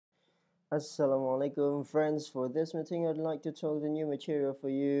Assalamualaikum friends. For this meeting, I'd like to talk the new material for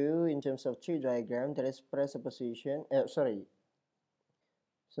you in terms of tree diagram, that is preposition. Assalamualaikum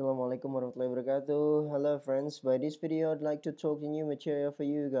warahmatullahi wabarakatuh. Hello friends. By this video, I'd like to talk the new material for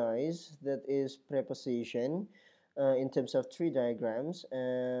you guys, that is preposition in terms of tree diagrams.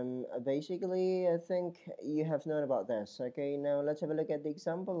 Basically, I think you have known about this. Okay, now let's have a look at the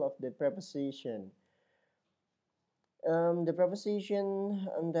example of the preposition. The preposition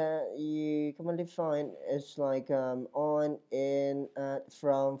that you commonly find is like on, in, at,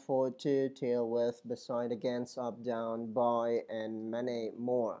 from, for, to, till, with, beside, against, up, down, by, and many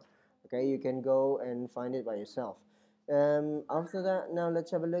more. Okay, you can go and find it by yourself. After that, now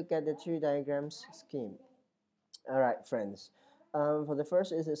let's have a look at the tree diagrams scheme. All right, friends. For the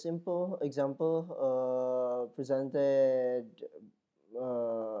first is a simple example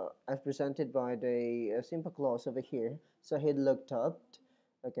as presented by the simple clause over here. So he looked up.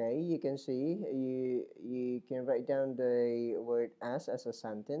 Okay, you can see you can write down the word as a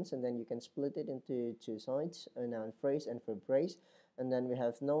sentence, and then you can split it into two sides, a noun phrase and verb phrase. And then we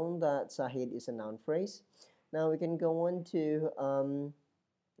have known that Sahid is a noun phrase. Now we can go on to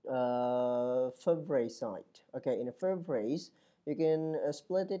verb phrase side. Okay, in a verb phrase, you can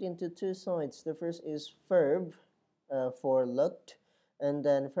split it into two sides. The first is verb for looked, and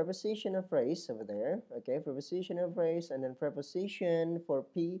then preposition of phrase over there. Okay, preposition of phrase, and then preposition for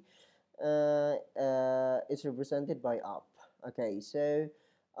p is represented by up. Okay, so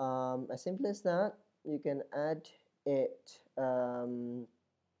as simple as that, you can add it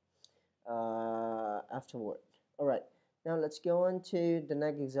afterward. All right, now let's go on to the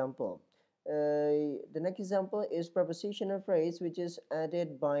next example. The next example is preposition of phrase, which is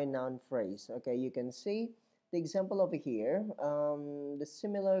added by noun phrase. Okay, you can see the example over here, the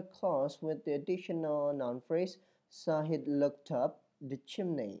similar clause with the additional noun phrase. Sahid looked up the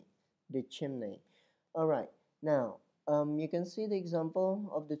chimney. The chimney. All right, now you can see the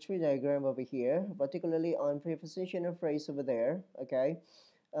example of the tree diagram over here, particularly on preposition of phrase over there. Okay,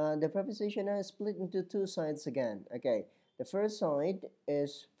 the preposition is split into two sides again. Okay, the first side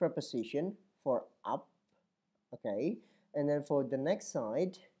is preposition for up. Okay, and then for the next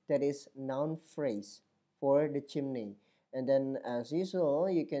side, that is noun phrase for the chimney. And then as usual,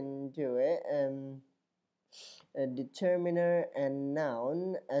 you can do it a determiner and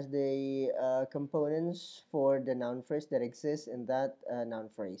noun as the components for the noun phrase that exists in that noun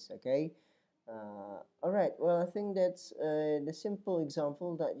phrase. Okay, all right, well, I think that's the simple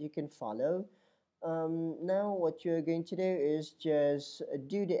example that you can follow. Now what you're going to do is just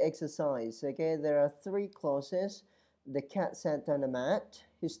do the exercise. Okay, there are three clauses. The cat sat on the mat,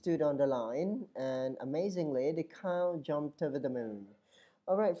 he stood on the line, and amazingly the cow jumped over the moon.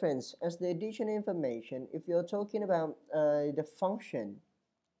 All right, friends, as the additional information, if you're talking about the function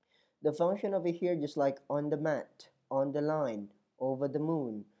over here, just like on the mat, on the line, over the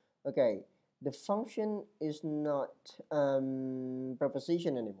moon. Okay, the function is not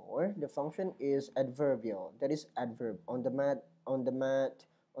preposition anymore. The function is adverbial. That is adverb. On the mat, on the mat,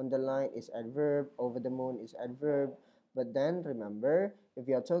 on the line is adverb. Over the moon is adverb. But then remember, if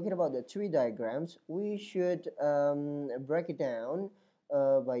you are talking about the tree diagrams, we should break it down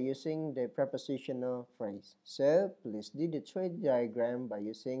by using the prepositional phrase. So please do the tree diagram by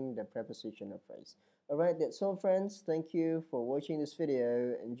using the prepositional phrase. Alright, that's all friends. Thank you for watching this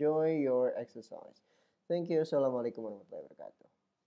video. Enjoy your exercise. Thank you. Assalamualaikum warahmatullahi wabarakatuh.